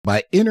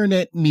by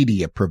internet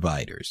media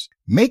providers.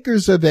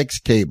 Makers of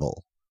Xcable.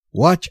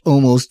 Watch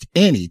almost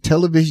any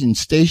television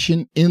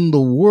station in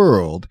the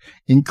world,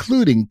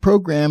 including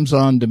programs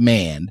on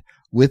demand,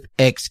 with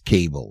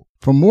Xcable.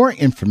 For more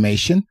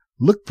information,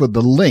 look for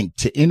the link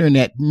to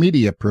internet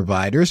media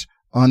providers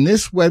on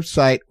this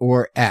website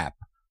or app,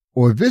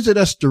 or visit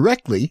us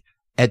directly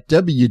at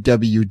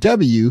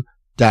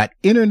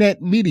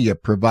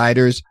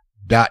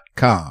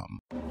www.internetmediaproviders.com.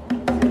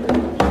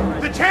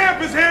 The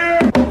champ is here!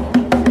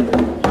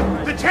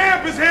 The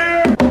champ is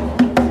here!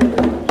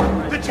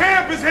 The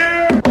champ is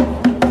here!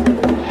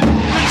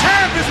 The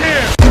champ is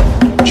here!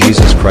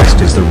 Jesus Christ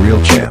is the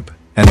real champ,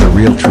 and the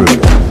real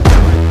truth.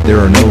 There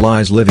are no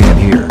lies living in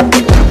here.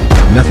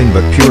 Nothing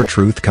but pure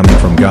truth coming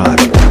from God.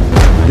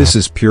 This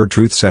is Pure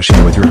Truth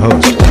Session with your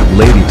host,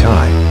 Lady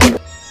Ty.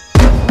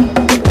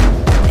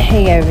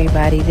 Hey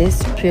everybody,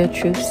 this Pure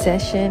Truth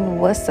Session,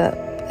 what's up?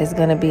 It's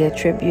going to be a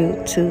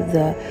tribute to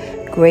the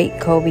great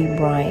Kobe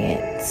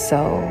Bryant.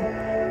 So,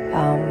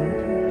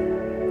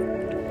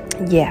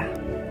 yeah,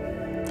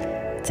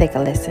 take a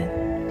listen.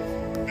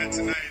 And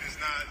tonight is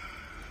not,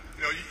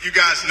 you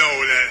guys know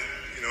that,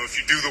 if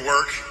you do the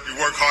work, you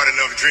work hard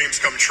enough, dreams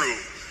come true.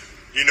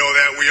 You know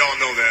that, we all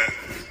know that.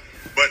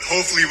 But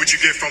hopefully what you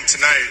get from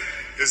tonight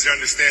is the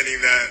understanding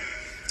that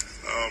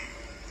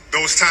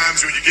those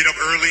times when you get up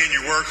early and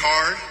you work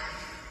hard,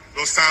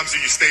 those times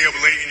when you stay up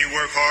late and you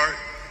work hard,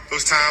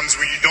 those times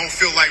when you don't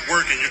feel like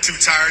working, you're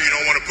too tired, you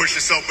don't want to push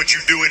yourself, but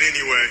you do it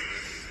anyway.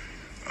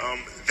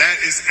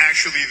 That is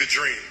actually the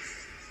dream.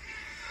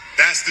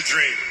 That's the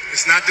dream.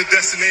 It's not the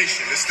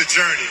destination, it's the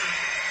journey.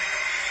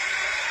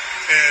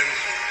 And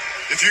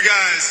if you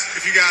guys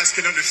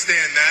can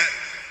understand that,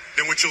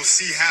 then what you'll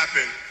see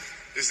happen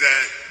is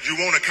that you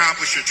won't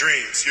accomplish your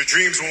dreams. Your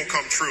dreams won't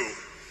come true.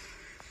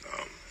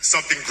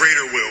 Something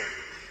greater will.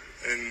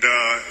 And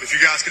if you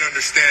guys can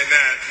understand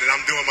that, then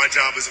I'm doing my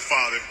job as a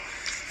father.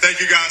 Thank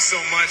you guys so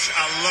much.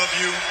 I love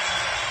you.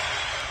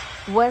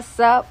 What's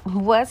up?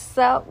 What's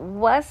up?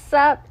 What's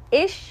up?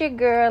 It's your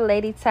girl,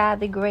 Lady Ty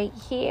the Great,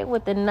 here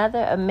with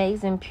another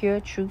amazing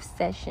Pure Truth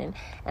Session.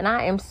 And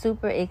I am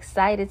super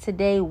excited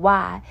today.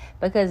 Why?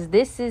 Because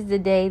this is the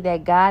day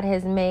that God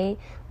has made.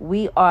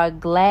 We are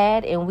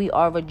glad and we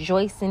are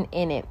rejoicing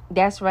in it.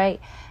 That's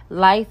right.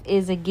 Life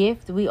is a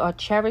gift. We are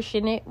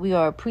cherishing it. We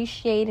are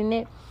appreciating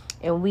it.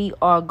 And we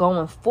are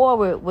going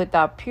forward with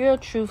our Pure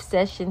Truth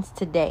Sessions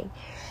today.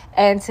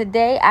 And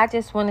today I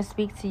just want to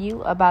speak to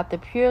you about the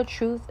pure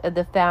truth of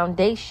the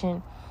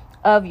foundation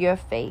of your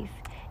faith.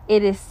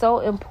 It is so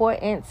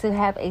important to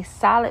have a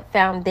solid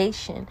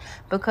foundation,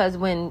 because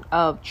when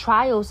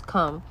trials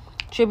come,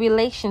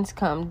 tribulations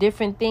come,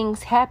 different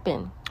things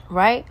happen,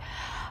 right?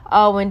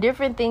 When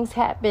different things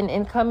happen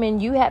and come in,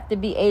 you have to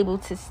be able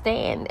to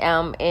stand.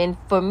 And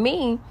for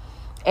me,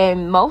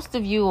 and most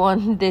of you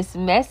on this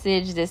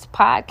message, this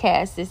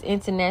podcast, this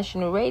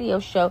international radio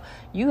show,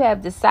 you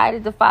have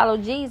decided to follow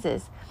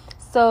Jesus.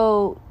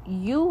 So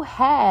you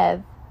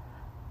have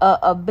an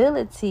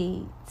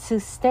ability to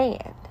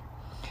stand.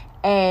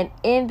 And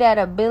in that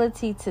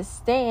ability to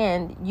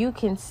stand, you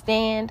can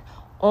stand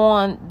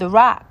on the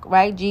rock,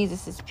 right?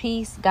 Jesus is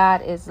peace.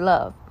 God is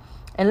love.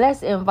 And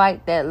let's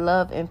invite that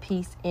love and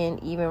peace in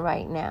even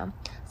right now.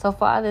 So,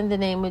 Father, in the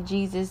name of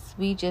Jesus,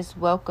 we just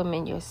welcome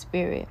in your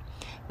spirit.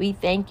 We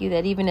thank you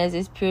that even as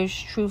this Pure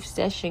Truth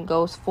Session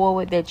goes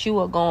forward, that you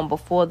are going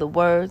before the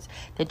words,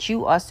 that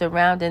you are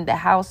surrounding the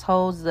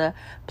households, the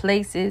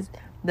places,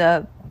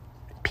 the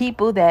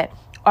people that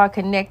are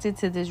connected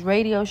to this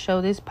radio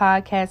show, this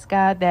podcast,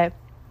 God, that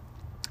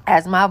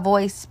as my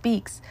voice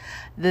speaks,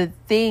 the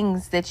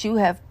things that you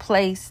have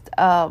placed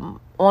on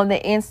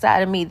the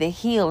inside of me, the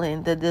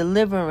healing, the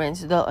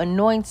deliverance, the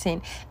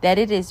anointing, that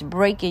it is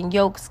breaking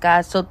yokes,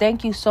 God. So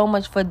thank you so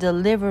much for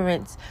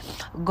deliverance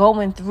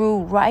going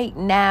through right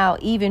now,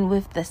 even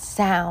with the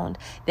sound,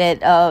 that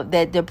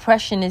that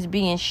depression is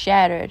being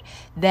shattered,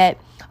 that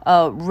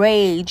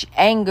rage,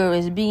 anger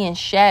is being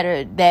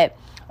shattered, that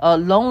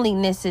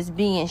loneliness is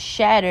being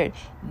shattered,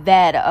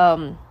 that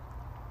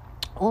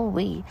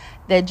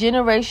that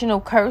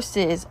generational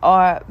curses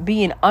are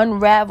being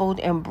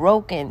unraveled and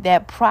broken,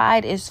 that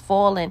pride is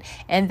falling,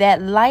 and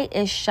that light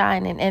is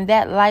shining, and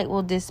that light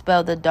will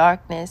dispel the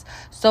darkness.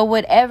 So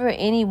whatever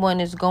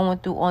anyone is going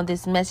through on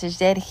this message,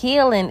 that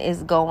healing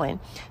is going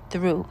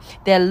through,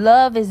 that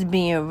love is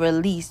being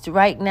released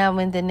right now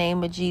in the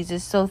name of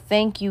Jesus. So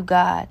thank you,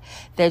 God,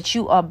 that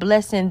you are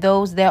blessing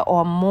those that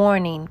are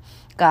mourning.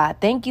 God,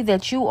 thank you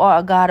that you are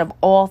a God of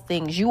all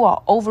things. You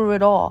are over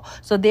it all.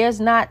 So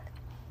there's not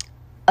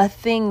a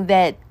thing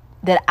that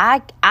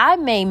I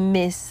may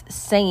miss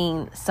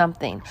saying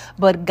something,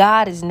 but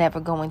God is never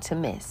going to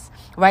miss,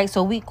 right?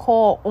 So we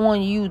call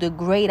on you, the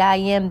great I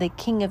am, the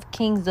King of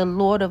Kings, the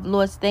Lord of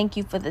Lords. Thank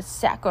you for the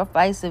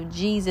sacrifice of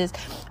Jesus.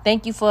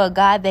 Thank you for a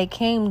God that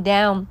came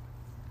down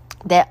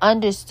that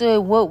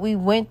understood what we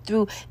went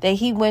through, that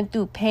he went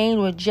through pain,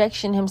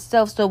 rejection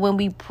himself. So when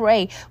we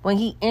pray, when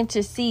he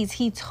intercedes,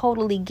 he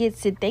totally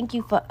gets it. Thank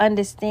you for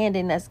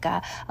understanding us,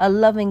 God. A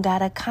loving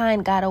God, a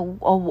kind God,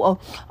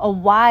 a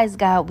wise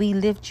God. We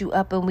lift you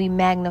up and we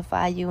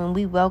magnify you and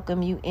we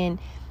welcome you in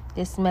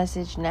this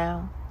message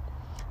now.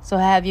 So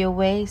have your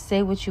way.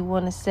 Say what you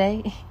want to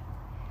say.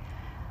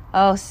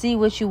 Oh, see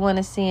what you want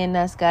to see in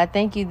us, God.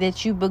 Thank you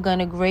that you've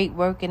begun a great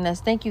work in us.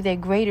 Thank you that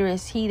greater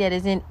is he that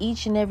is in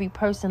each and every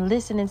person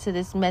listening to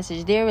this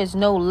message. There is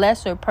no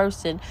lesser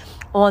person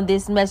on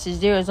this message.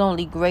 There is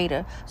only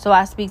greater. So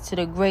I speak to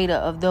the greater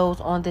of those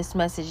on this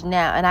message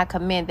now. And I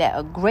command that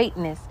a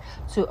greatness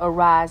to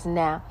arise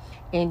now.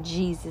 In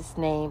Jesus'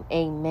 name,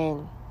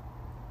 amen.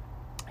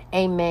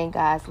 Amen,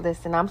 guys.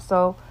 Listen, I'm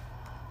so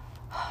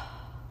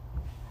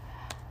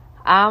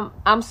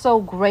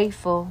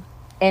grateful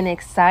and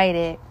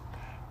excited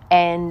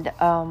and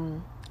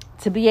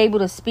to be able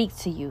to speak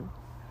to you.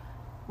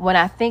 When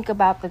I think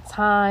about the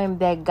time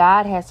that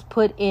God has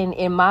put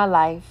in my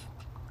life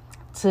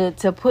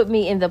to put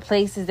me in the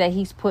places that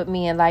he's put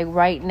me in, like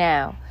right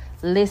now,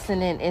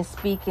 listening and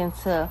speaking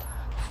to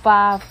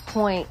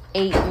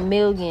 5.8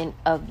 million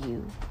of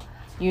you.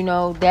 You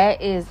know,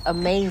 that is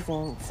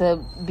amazing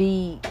to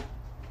be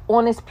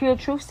on this Pure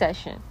Truth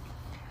session.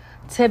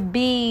 To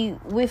be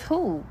with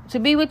who? To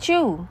be with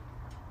you.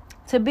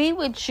 To be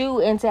with you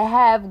and to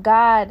have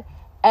God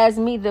as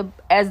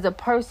the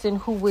person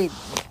who would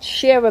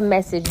share a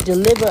message,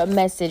 deliver a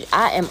message.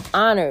 I am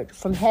honored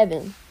from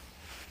heaven.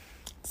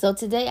 So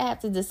today I have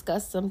to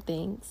discuss some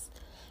things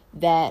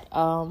that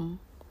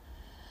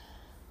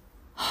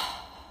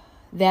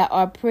that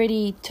are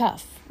pretty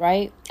tough,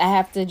 right? I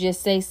have to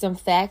just say some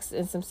facts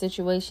and some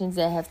situations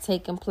that have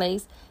taken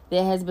place.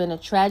 There has been a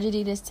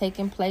tragedy that's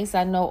taken place.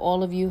 I know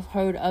all of you have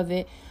heard of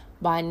it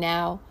by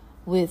now,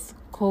 with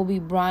Kobe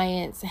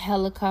Bryant's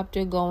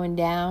helicopter going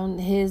down,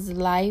 his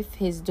life,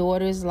 his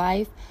daughter's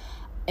life,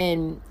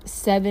 and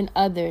 7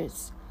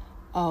 others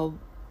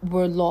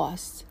were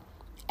lost,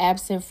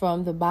 absent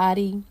from the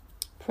body,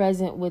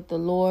 present with the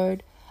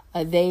Lord.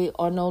 They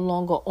are no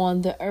longer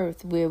on the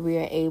earth where we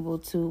are able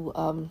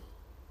to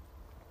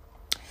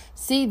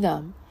see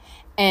them.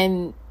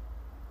 And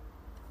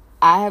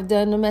I have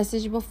done the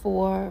message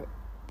before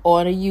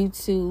on a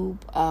YouTube.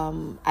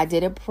 I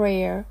did a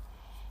prayer.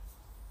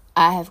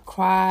 I have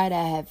cried.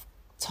 I have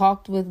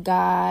talked with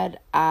God.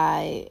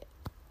 I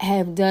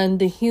have done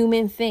the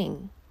human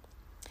thing.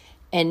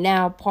 And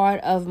now part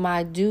of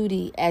my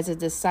duty as a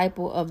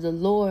disciple of the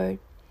Lord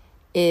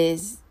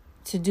is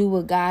to do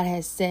what God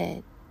has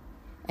said.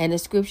 And the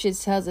scripture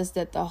tells us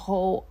that the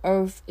whole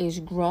earth is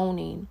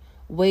groaning,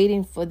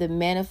 waiting for the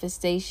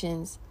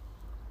manifestations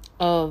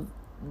of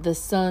the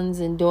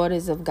sons and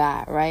daughters of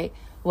God, right?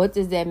 What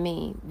does that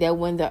mean? That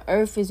when the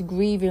earth is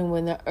grieving,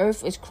 when the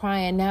earth is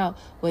crying out,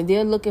 when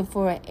they're looking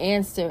for an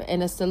answer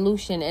and a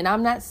solution. And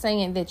I'm not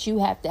saying that you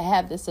have to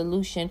have the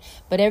solution,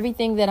 but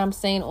everything that I'm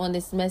saying on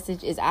this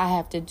message is I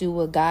have to do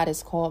what God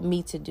has called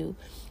me to do.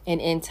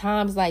 And in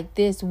times like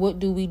this, what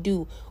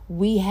do?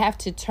 We have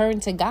to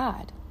turn to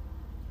God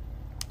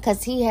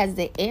because he has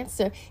the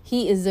answer.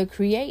 He is the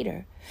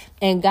creator.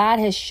 And God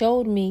has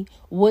showed me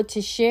what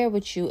to share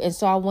with you. And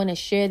so I want to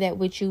share that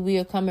with you. We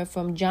are coming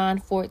from John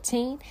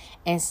 14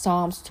 and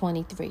Psalms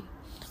 23.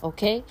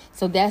 Okay,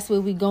 so that's where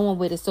we're going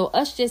with it. So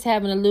us just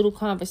having a little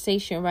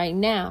conversation right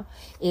now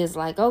is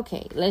like,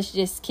 okay, let's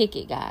just kick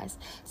it, guys.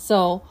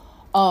 So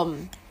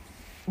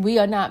we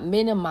are not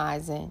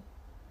minimizing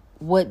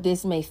what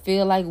this may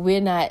feel like.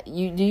 We're not, do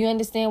you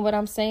understand what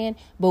I'm saying?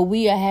 But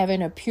we are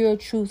having a pure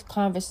truth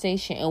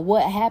conversation. And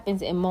what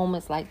happens in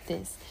moments like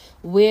this?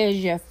 Where's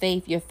your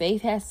faith? Your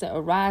faith has to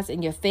arise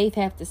and your faith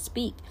has to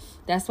speak.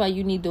 That's why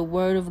you need the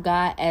word of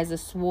God as a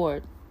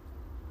sword.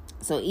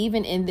 So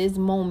even in this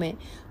moment,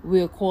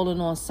 we're calling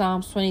on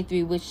Psalms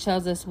 23, which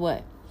tells us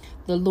what?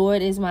 The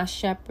Lord is my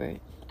shepherd.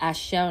 I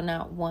shall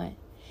not want.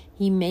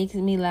 He makes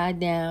me lie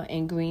down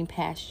in green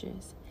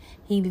pastures.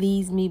 He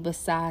leads me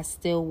beside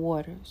still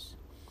waters.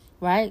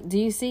 Right? Do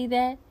you see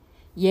that?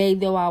 Yea,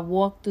 though I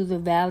walk through the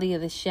valley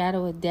of the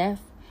shadow of death,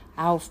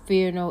 I'll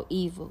fear no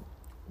evil.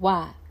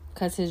 Why?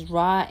 Because his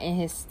rod and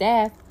his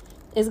staff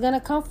is going to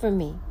comfort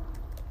me.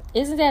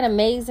 Isn't that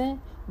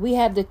amazing? We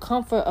have the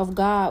comfort of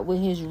God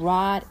with his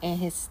rod and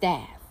his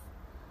staff.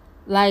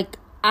 Like,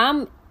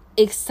 I'm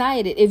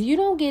excited. If you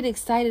don't get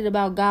excited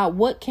about God,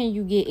 what can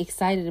you get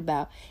excited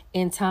about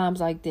in times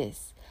like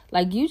this?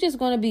 Like, you just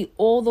going to be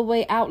all the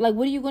way out. Like,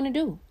 what are you going to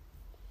do?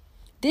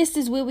 This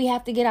is where we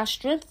have to get our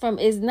strength from.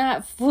 It's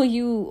not for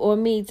you or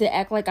me to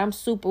act like I'm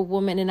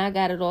Superwoman and I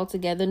got it all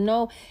together.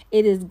 No,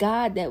 it is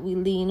God that we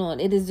lean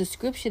on. It is the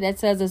scripture that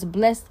tells us,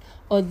 blessed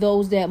are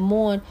those that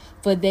mourn,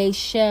 for they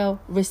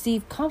shall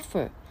receive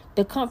comfort.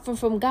 The comfort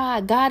from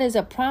God. God is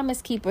a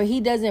promise keeper. He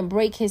doesn't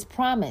break his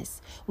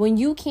promise. When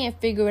you can't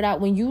figure it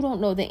out, when you don't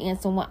know the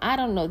answer, when I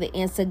don't know the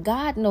answer,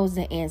 God knows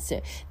the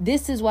answer.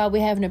 This is why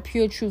we're having a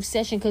pure truth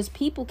session, because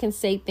people can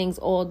say things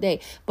all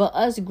day, but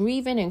us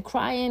grieving and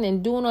crying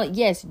and doing all,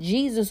 yes,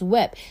 Jesus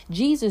wept.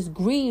 Jesus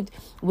grieved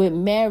with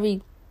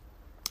Mary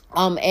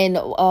and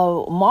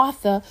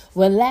Martha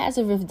when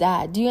Lazarus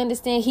died. Do you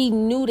understand? He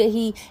knew that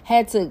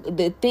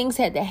the things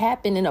had to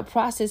happen and a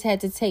process had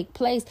to take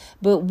place.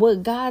 But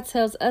what God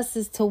tells us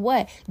is to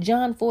what?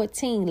 John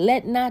 14,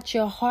 let not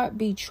your heart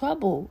be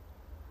troubled.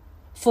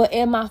 For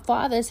in my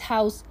Father's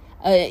house,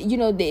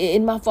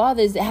 in my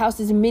Father's house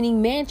is many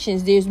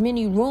mansions. There's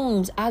many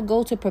rooms. I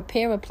go to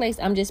prepare a place.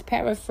 I'm just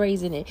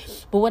paraphrasing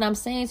it. But what I'm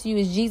saying to you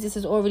is Jesus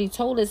has already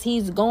told us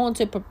he's going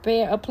to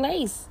prepare a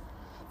place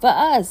for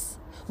us.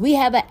 We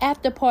have an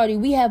after party.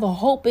 We have a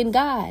hope in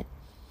God.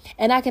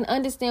 And I can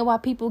understand why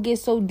people get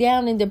so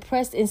down and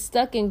depressed and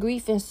stuck in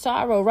grief and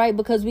sorrow, right?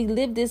 Because we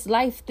live this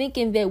life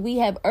thinking that we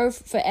have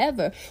earth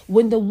forever,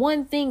 when the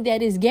one thing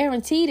that is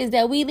guaranteed is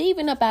that we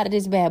leaving up out of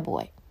this bad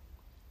boy.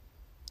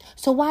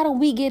 So why don't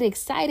we get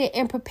excited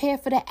and prepare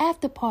for the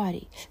after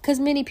party? Because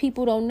many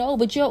people don't know,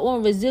 but you're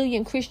on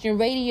Resilient Christian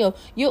Radio.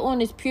 You're on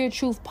this Pure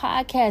Truth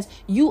podcast.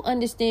 You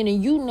understand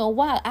and you know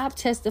why. I've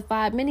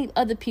testified. Many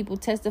other people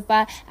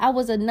testify. I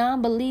was a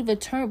non-believer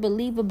turned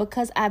believer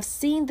because I've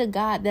seen the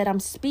God that I'm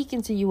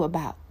speaking to you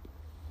about.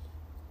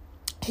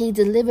 He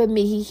delivered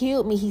me. He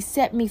healed me. He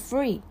set me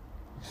free.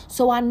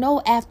 So I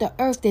know after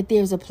earth that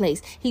there's a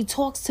place. He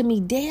talks to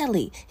me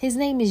daily. His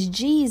name is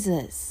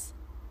Jesus.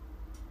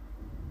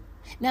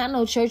 Now, I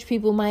know church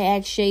people might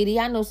act shady.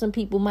 I know some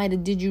people might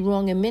have did you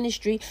wrong in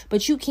ministry,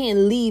 but you can't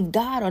leave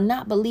God or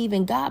not believe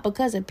in God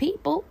because of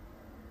people.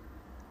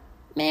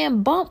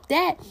 Man, bump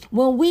that.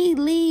 When we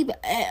leave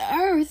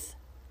earth,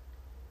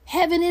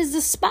 heaven is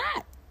the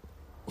spot.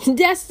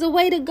 That's the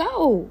way to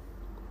go.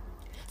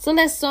 So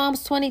let's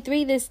Psalms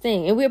 23 this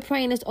thing. And we're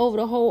praying this over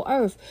the whole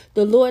earth.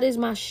 The Lord is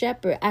my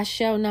shepherd. I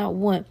shall not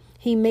want.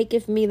 He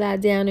maketh me lie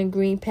down in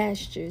green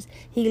pastures.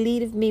 He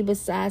leadeth me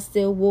beside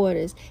still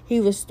waters. He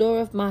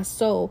restoreth my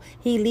soul.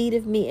 He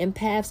leadeth me in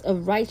paths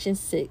of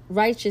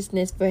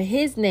righteousness for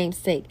his name's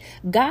sake.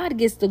 God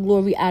gets the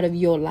glory out of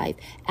your life,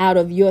 out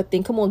of your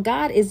thing. Come on,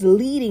 God is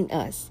leading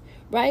us,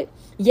 right?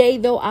 Yea,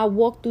 though I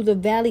walk through the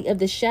valley of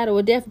the shadow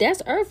of death,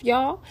 that's earth,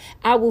 y'all.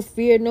 I will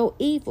fear no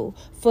evil,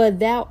 for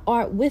thou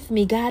art with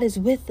me. God is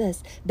with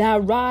us. Thy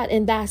rod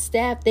and thy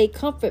staff, they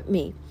comfort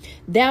me.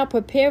 Thou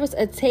preparest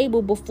a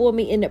table before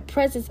me in the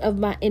presence of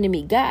my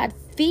enemy. God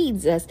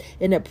feeds us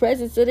in the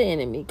presence of the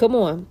enemy. Come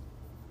on.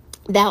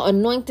 Thou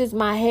anointest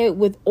my head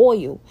with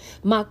oil.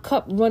 My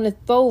cup runneth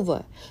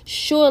over.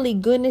 Surely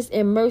goodness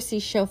and mercy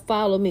shall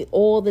follow me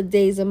all the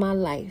days of my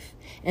life,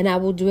 and I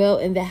will dwell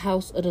in the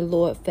house of the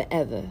Lord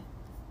forever.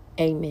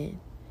 Amen.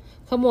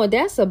 Come on,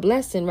 that's a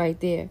blessing right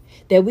there.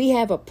 That we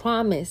have a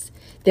promise,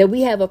 that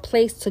we have a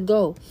place to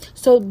go.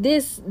 So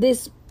this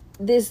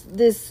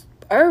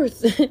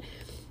earth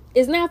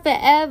is not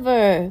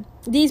forever.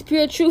 These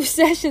Pure Truth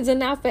sessions are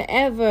not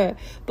forever,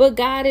 but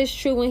God is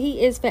true and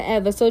he is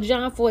forever. So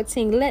John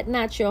 14, let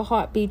not your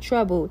heart be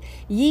troubled.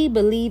 Ye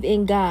believe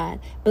in God,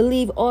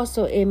 believe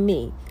also in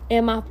me.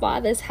 In my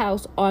Father's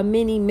house are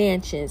many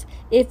mansions.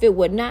 If it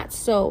were not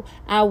so,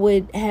 I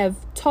would have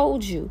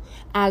told you.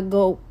 I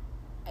go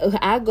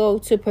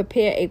to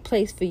prepare a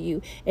place for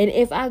you. And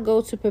if I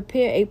go to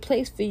prepare a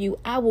place for you,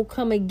 I will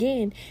come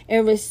again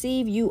and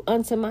receive you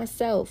unto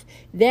myself,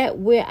 that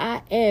where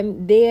I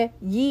am, there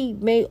ye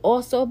may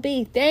also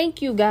be.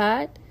 Thank you,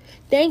 God.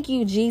 Thank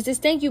you, Jesus.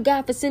 Thank you,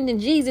 God, for sending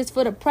Jesus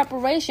for the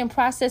preparation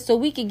process so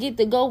we could get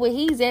to go where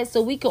he's at,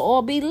 so we could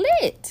all be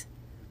lit.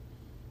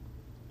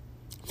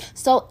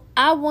 So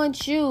I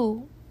want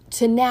you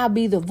to now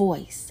be the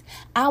voice.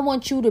 I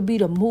want you to be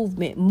the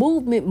movement.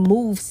 Movement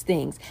moves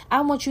things.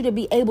 I want you to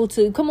be able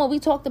to, come on, we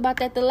talked about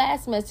that the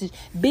last message.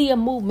 Be a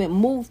movement,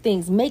 move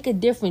things, make a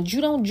difference.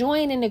 You don't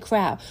join in the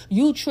crowd.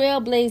 You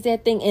trailblaze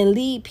that thing and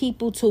lead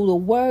people to the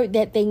word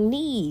that they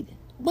need.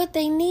 What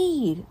they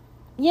need.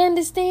 You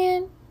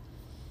understand?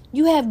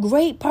 You have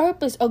great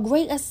purpose, a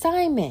great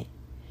assignment.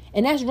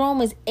 And that's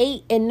Romans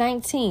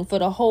 8:19. For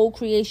the whole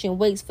creation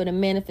waits for the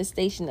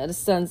manifestation of the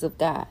sons of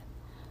God.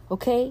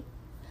 Okay?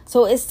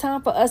 So it's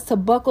time for us to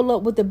buckle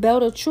up with the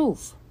belt of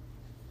truth.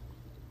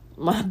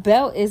 My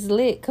belt is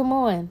lit. Come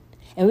on.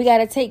 And we got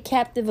to take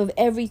captive of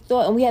every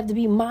thought. And we have to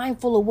be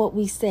mindful of what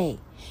we say.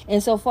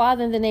 And so,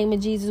 Father, in the name of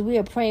Jesus, we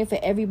are praying for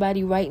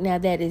everybody right now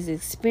that is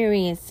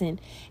experiencing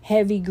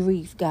heavy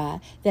grief,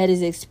 God, that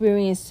is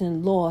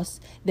experiencing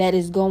loss, that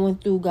is going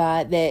through,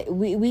 God, that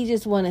we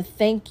just want to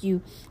thank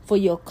you for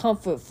your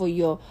comfort, for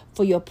your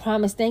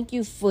promise. Thank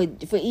you for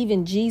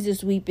even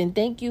Jesus weeping.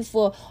 Thank you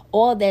for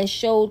all that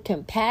showed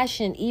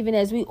compassion, even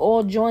as we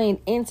all join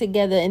in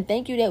together. And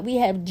thank you that we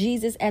have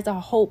Jesus as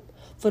our hope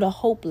for the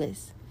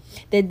hopeless,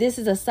 that this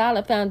is a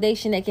solid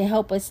foundation that can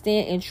help us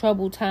stand in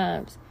troubled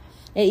times.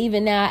 And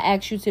even now, I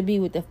ask you to be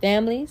with the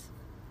families.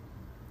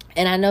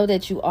 And I know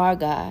that you are,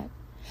 God.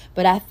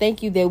 But I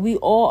thank you that we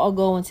all are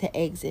going to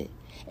exit.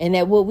 And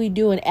that what we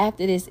do and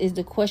after this is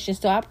the question.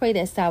 So I pray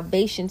that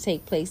salvation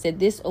take place, that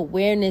this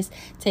awareness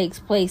takes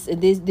place,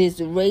 and this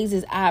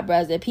raises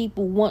eyebrows, that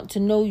people want to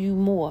know you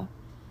more.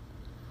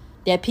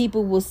 That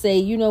people will say,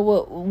 you know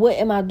what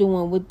am I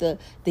doing with the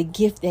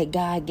gift that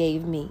God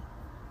gave me?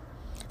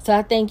 So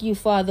I thank you,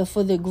 Father,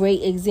 for the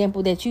great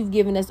example that you've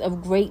given us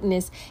of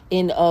greatness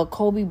in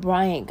Kobe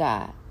Bryant,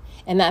 God.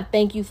 And I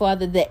thank you,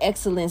 Father, the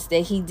excellence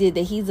that he did,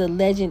 that he's a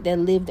legend that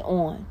lived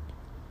on.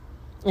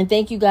 And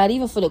thank you, God,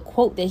 even for the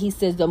quote that he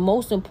says, the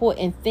most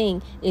important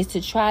thing is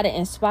to try to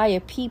inspire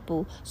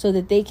people so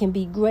that they can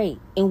be great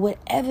in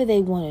whatever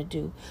they want to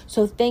do.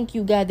 So thank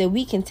you, God, that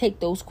we can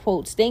take those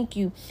quotes. Thank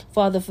you,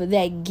 Father, for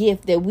that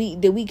gift that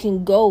we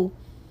can go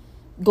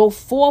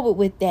forward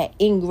with that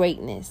in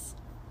greatness.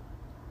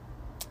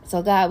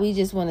 So, God, we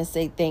just want to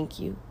say thank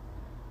you.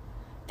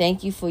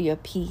 Thank you for your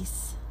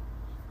peace.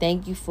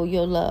 Thank you for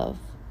your love.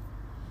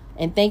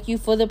 And thank you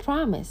for the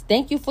promise.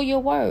 Thank you for your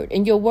word.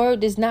 And your word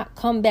does not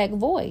come back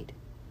void.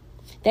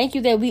 Thank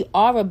you that we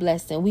are a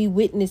blessing. We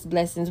witness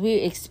blessings.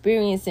 We're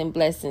experiencing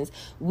blessings.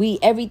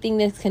 Everything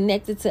that's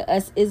connected to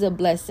us is a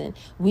blessing.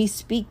 We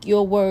speak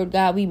your word,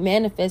 God. We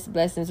manifest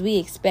blessings. We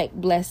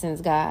expect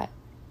blessings, God.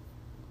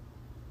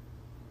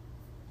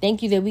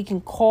 Thank you that we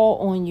can call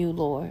on you,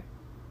 Lord.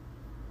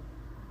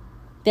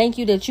 Thank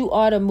you that you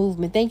are the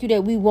movement. Thank you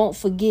that we won't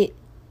forget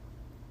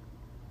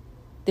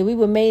that we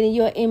were made in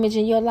your image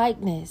and your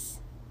likeness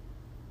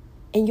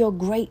and your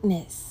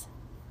greatness,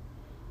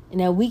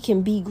 and that we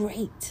can be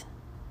great.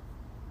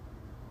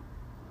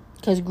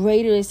 Because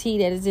greater is he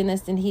that is in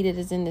us than he that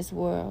is in this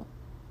world.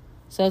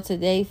 So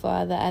today,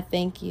 Father, I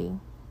thank you.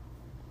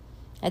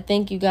 I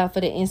thank you, God, for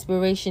the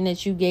inspiration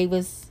that you gave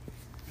us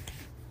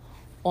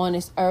on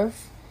this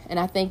earth. And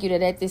I thank you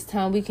that at this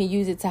time we can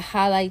use it to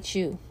highlight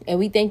you. And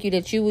we thank you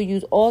that you will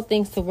use all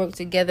things to work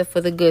together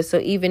for the good. So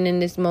even in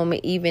this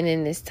moment, even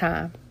in this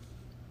time,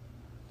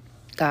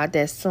 God,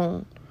 that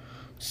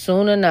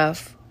soon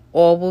enough,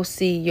 all will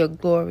see your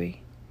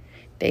glory.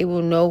 They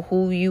will know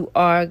who you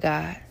are,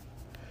 God.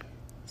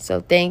 So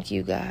thank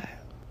you, God.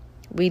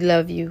 We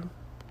love you.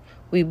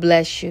 We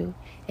bless you.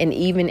 And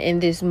even in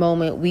this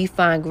moment, we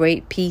find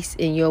great peace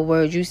in your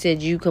word. You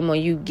said you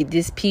get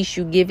this peace,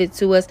 you give it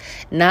to us,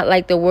 not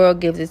like the world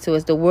gives it to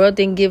us. The world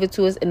didn't give it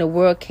to us, and the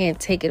world can't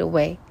take it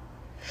away.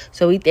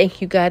 So we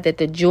thank you, God, that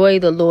the joy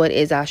of the Lord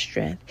is our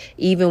strength.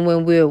 Even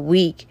when we're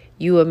weak,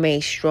 you are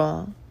made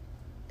strong.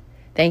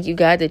 Thank you,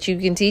 God, that you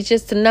can teach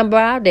us to number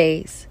our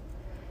days.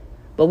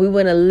 But we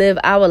want to live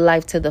our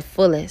life to the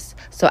fullest.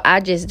 So I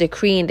just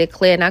decree and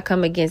declare, and I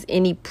come against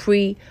any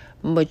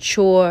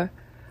premature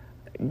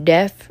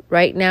death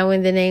right now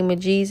in the name of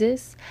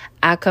Jesus.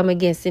 I come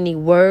against any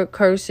word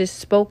curses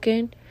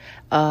spoken.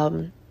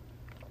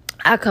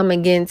 I come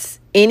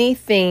against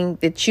anything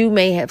that you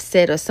may have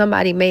said or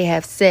somebody may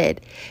have said,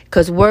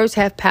 because words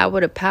have power.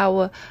 The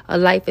power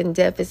of life and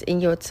death is in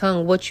your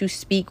tongue. What you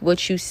speak,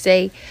 what you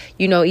say.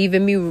 You know,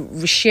 even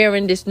me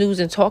sharing this news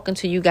and talking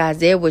to you guys,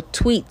 there were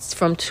tweets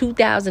from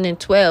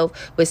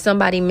 2012 where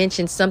somebody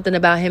mentioned something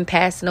about him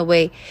passing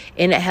away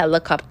in a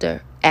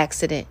helicopter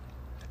accident.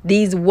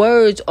 These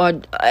words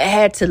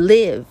had to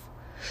live.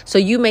 So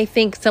you may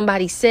think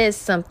somebody says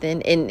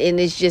something and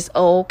it's just,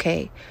 oh,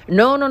 okay.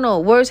 No.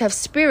 Words have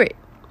spirit.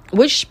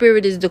 Which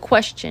spirit is the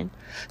question?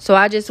 So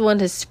I just want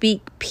to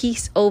speak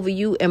peace over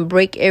you and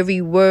break every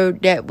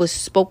word that was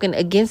spoken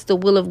against the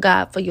will of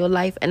God for your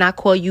life. And I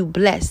call you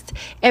blessed.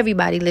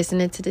 Everybody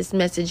listening to this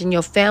message and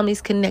your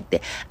families connected,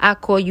 I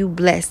call you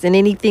blessed. And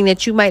anything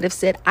that you might have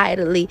said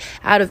idly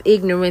out of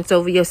ignorance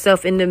over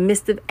yourself in the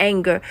midst of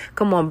anger,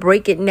 come on,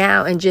 break it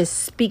now and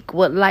just speak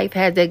what life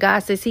has. That God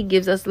says he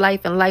gives us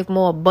life and life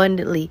more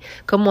abundantly.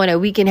 Come on, that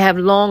we can have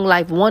long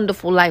life,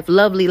 wonderful life,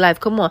 lovely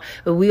life. Come on,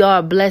 we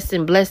are blessed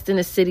and blessed in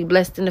the city,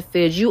 blessed in the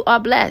fields. You are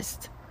blessed.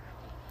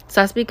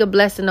 So I speak a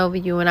blessing over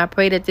you, and I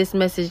pray that this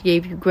message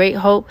gave you great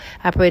hope.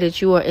 I pray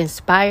that you are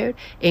inspired,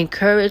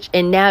 encouraged,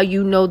 and now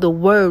you know the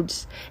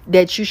words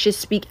that you should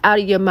speak out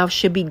of your mouth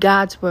should be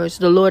God's words.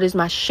 The Lord is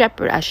my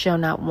shepherd, I shall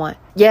not want.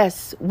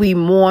 Yes, we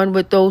mourn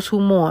with those who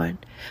mourn,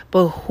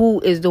 but who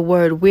is the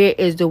word? Where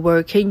is the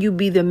word? Can you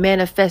be the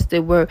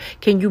manifested word?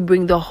 Can you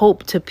bring the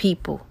hope to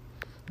people?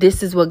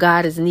 This is what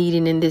God is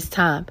needing in this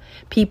time.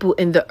 People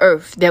in the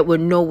earth that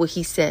would know what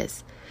he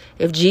says.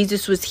 If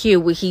Jesus was here,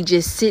 would he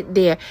just sit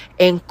there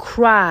and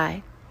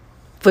cry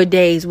for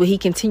days? Would he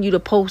continue to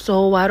post,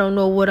 oh, I don't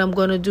know what I'm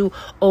going to do.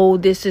 Oh,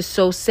 this is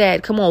so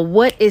sad. Come on.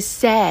 What is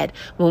sad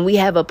when we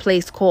have a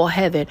place called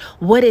heaven?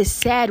 What is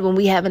sad when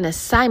we have an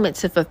assignment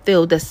to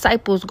fulfill?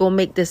 Disciples go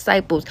make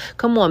disciples.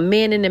 Come on,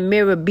 man in the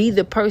mirror, be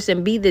the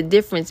person, be the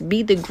difference,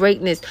 be the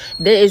greatness.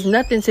 There is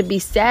nothing to be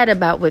sad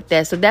about with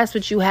that. So that's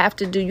what you have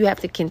to do. You have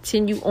to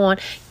continue on,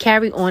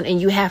 carry on, and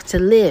you have to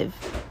live.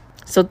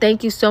 So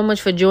thank you so much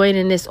for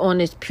joining us on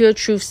this Pure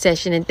Truth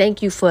session. And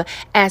thank you for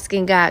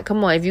asking God.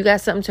 Come on, if you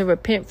got something to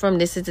repent from,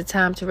 this is the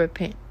time to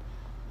repent.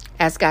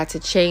 Ask God to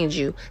change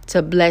you,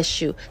 to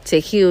bless you, to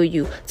heal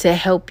you, to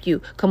help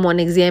you. Come on,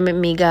 examine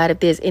me, God.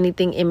 If there's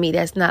anything in me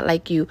that's not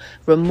like you,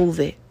 remove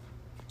it.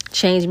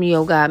 Change me,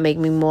 oh God, make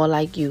me more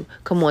like you.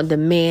 Come on, the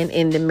man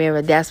in the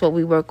mirror. That's what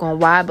we work on.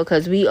 Why?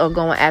 Because we are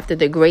going after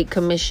the Great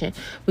Commission.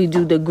 We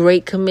do the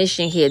Great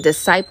Commission here.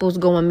 Disciples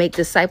go and make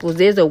disciples.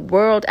 There's a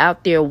world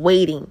out there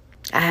waiting.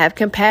 I have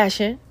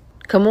compassion.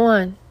 Come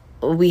on.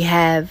 We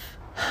have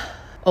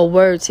a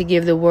word to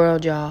give the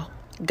world, y'all.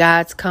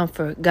 God's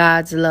comfort,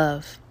 God's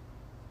love.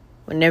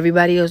 When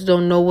everybody else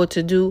don't know what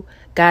to do,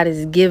 God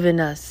has given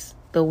us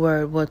the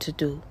word what to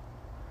do.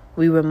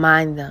 We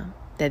remind them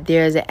that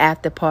there is an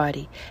after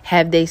party.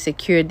 Have they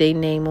secured their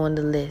name on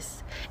the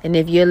list? And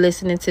if you're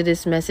listening to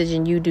this message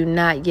and you do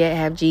not yet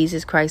have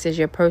Jesus Christ as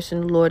your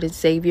personal Lord and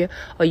Savior,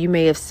 or you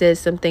may have said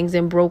some things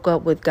and broke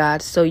up with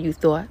God, so you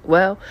thought,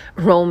 well,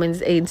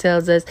 Romans 8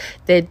 tells us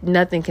that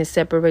nothing can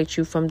separate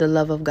you from the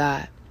love of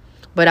God.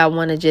 But I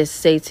want to just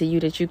say to you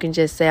that you can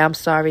just say, I'm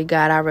sorry,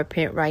 God, I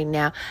repent right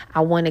now.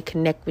 I want to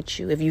connect with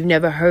you. If you've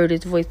never heard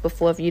his voice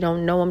before, if you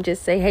don't know him,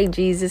 just say, hey,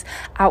 Jesus,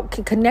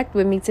 connect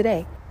with me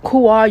today.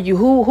 Who are you?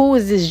 Who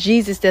is this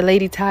Jesus that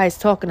Lady Ty is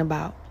talking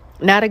about?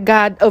 Not a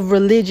God of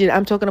religion.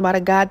 I'm talking about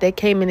a God that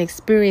came and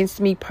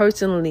experienced me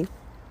personally.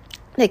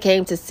 That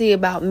came to see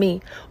about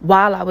me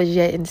while I was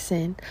yet in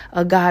sin.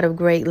 A God of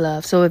great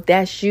love. So if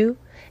that's you,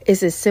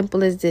 it's as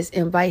simple as this.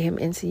 Invite him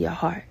into your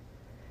heart.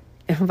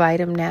 Invite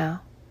him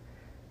now.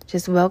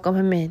 Just welcome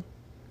him in.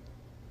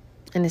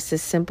 And it's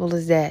as simple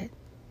as that.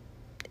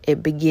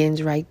 It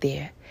begins right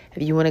there.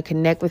 If you want to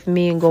connect with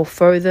me and go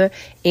further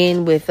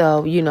in with,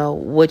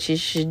 what you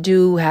should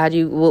do,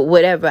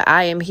 whatever,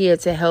 I am here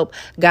to help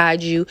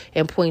guide you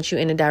and point you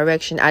in a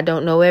direction. I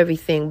don't know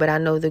everything, but I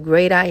know the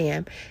great I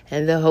am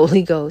and the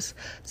Holy Ghost.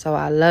 So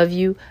I love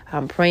you.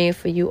 I'm praying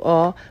for you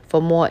all.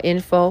 For more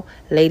info,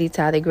 Lady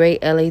Ty the Great,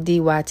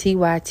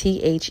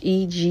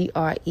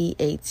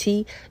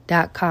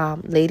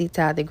 LadyTythegreat.com,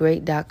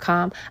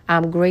 LadyTythegreat.com.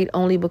 I'm great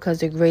only because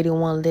the greater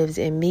one lives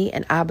in me,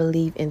 and I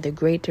believe in the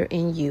greater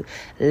in you.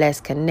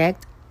 Let's connect.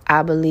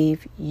 I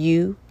believe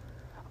you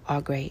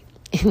are great.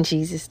 In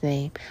Jesus'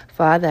 name.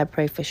 Father, I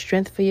pray for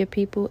strength for your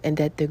people and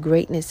that the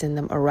greatness in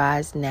them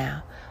arise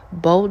now.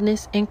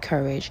 Boldness and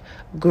courage.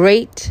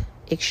 Great,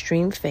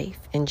 extreme faith.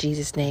 In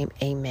Jesus' name,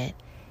 amen.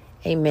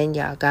 Amen,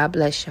 y'all. God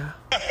bless y'all.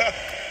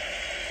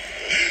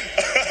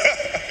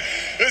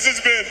 This has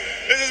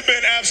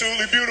been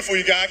absolutely beautiful,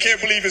 you guys. I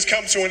can't believe it's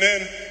come to an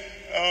end.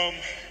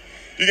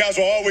 You guys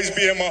will always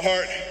be in my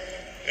heart.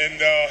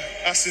 And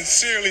I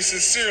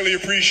sincerely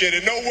appreciate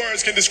it. No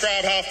words can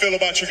describe how I feel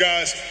about you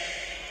guys.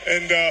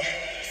 And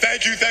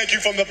thank you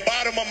from the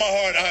bottom of my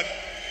heart. I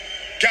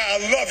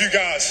love you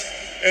guys.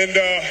 And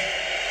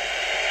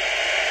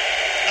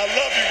I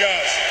love you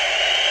guys.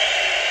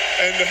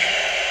 And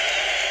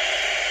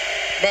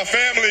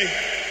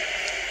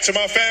to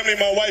my family,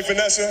 my wife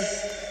Vanessa,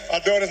 our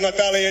daughters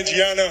Natalia and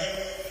Gianna,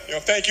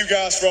 thank you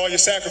guys for all your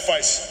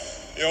sacrifice.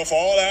 For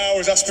all the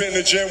hours I spent in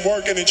the gym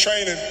working and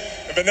training.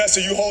 And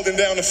Vanessa, you holding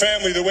down the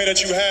family the way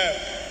that you have.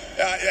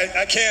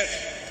 I can't,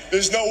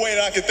 there's no way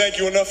that I can thank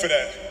you enough for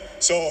that.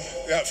 So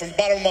from the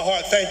bottom of my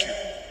heart, thank you.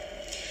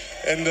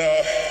 And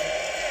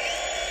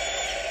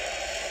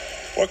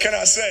what can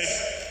I say?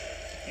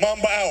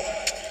 Mamba out.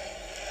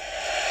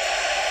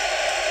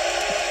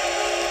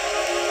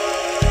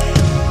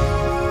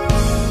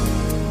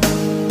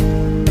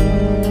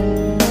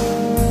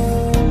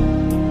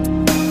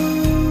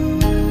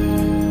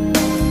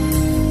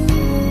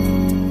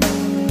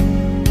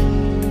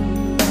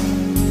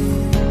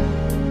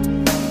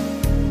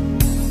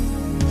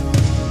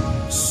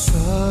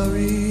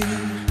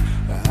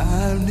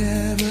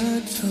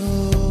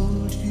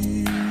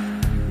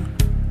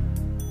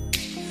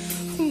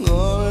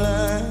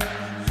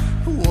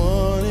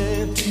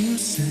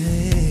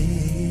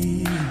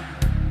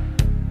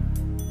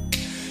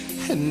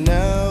 And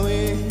now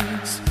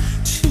it's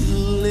too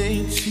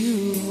late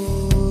to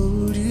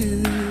hold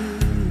you,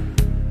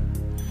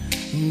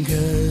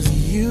 'cause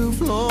you've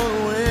flown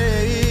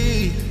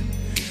away,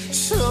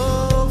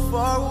 so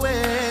far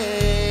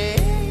away.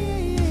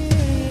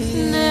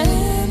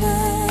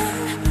 Never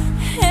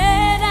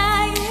had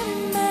I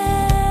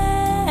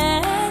imagined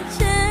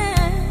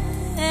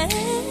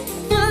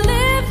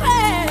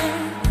living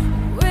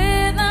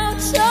without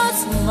your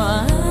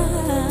smile.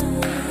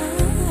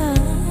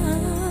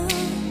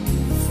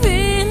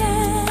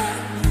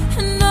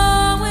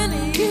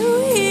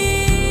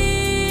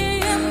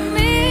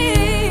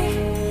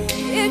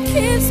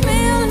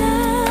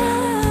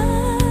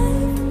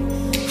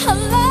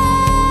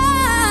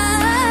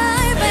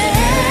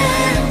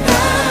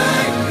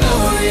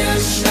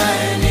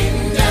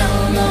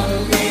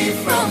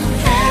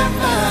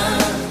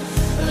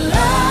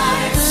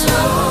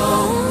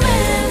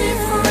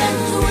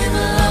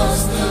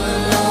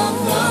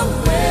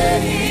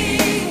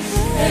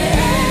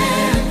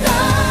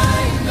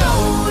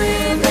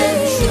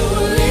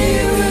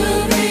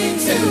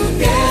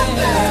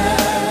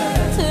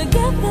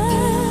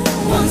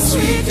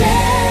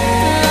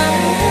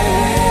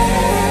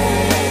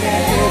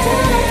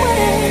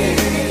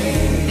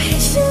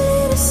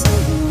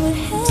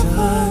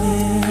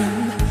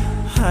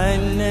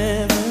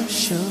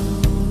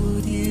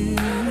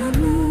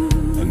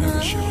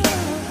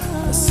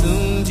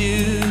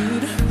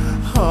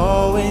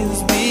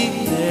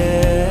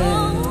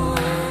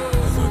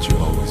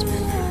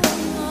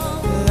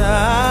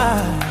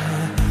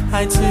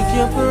 I took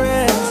your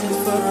presence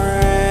for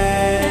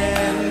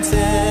granted,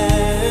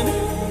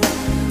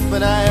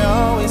 but I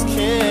always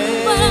cared.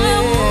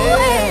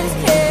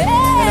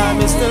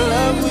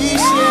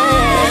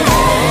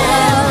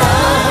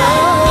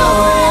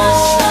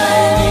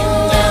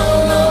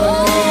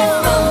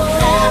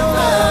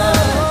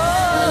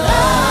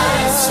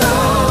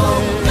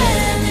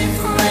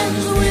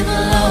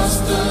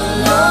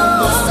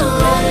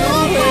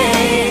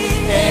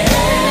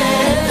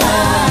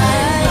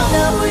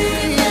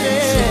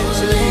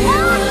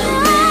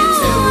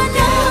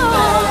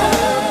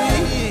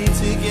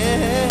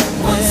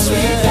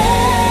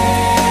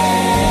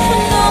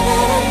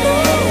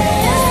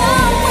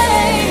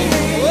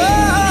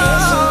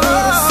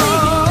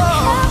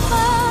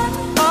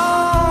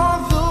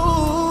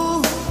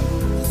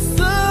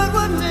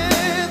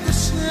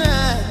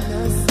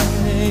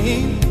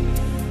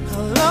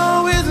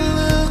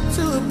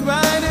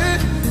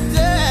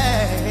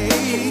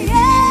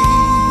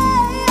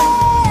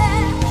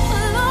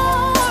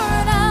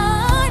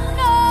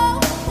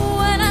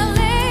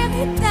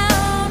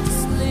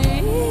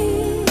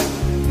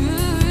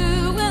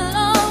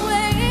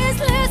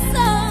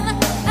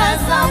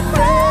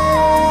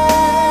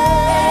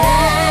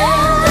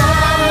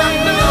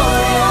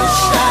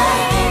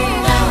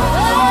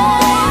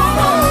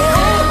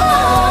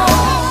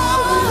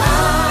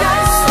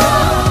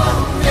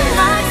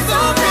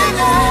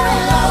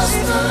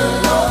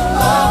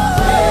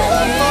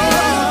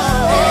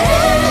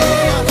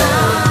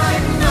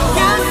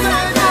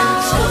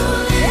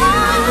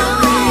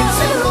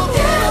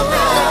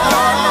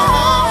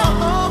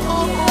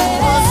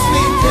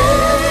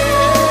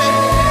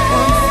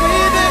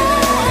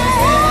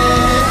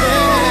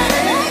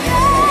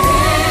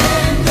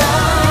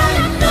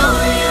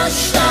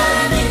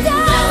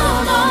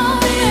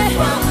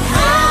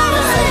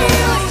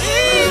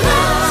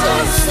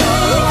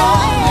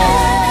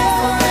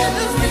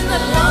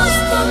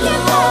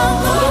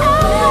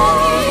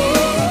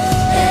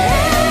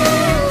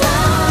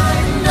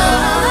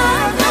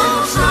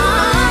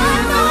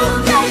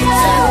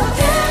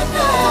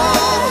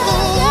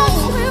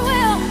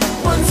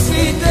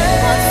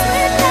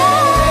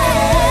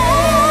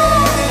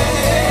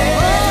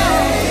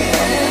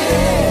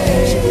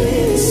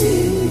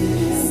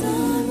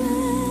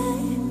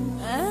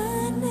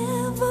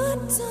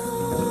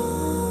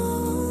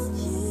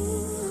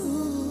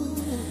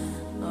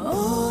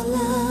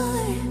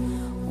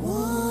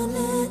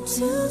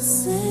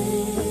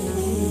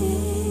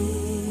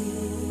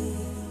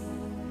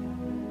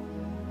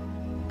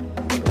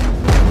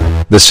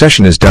 The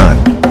session is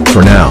done,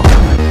 for now.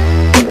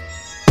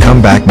 Come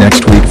back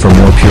next week for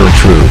more pure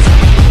truth.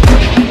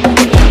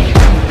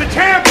 The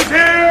champ is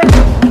here!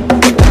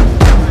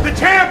 The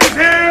champ is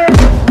here!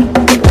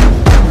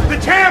 The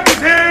champ is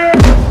here!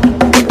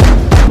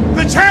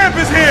 The champ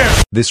is here!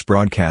 This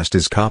broadcast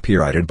is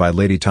copyrighted by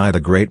Lady Ty the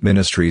Great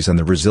Ministries and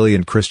the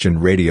Resilient Christian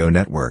Radio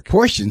Network.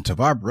 Portions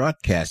of our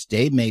broadcast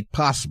day made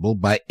possible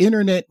by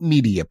internet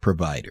media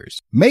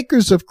providers,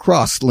 makers of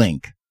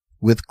Crosslink.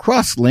 With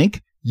Crosslink,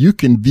 you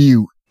can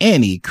view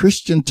any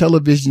Christian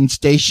television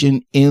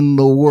station in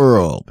the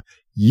world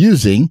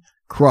using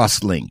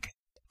Crosslink.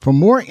 For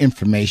more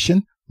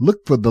information, look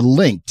for the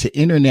link to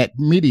internet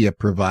media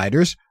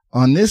providers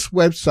on this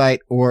website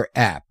or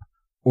app,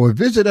 or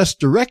visit us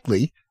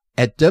directly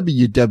at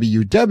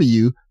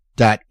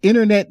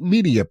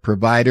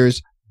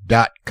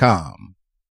www.internetmediaproviders.com.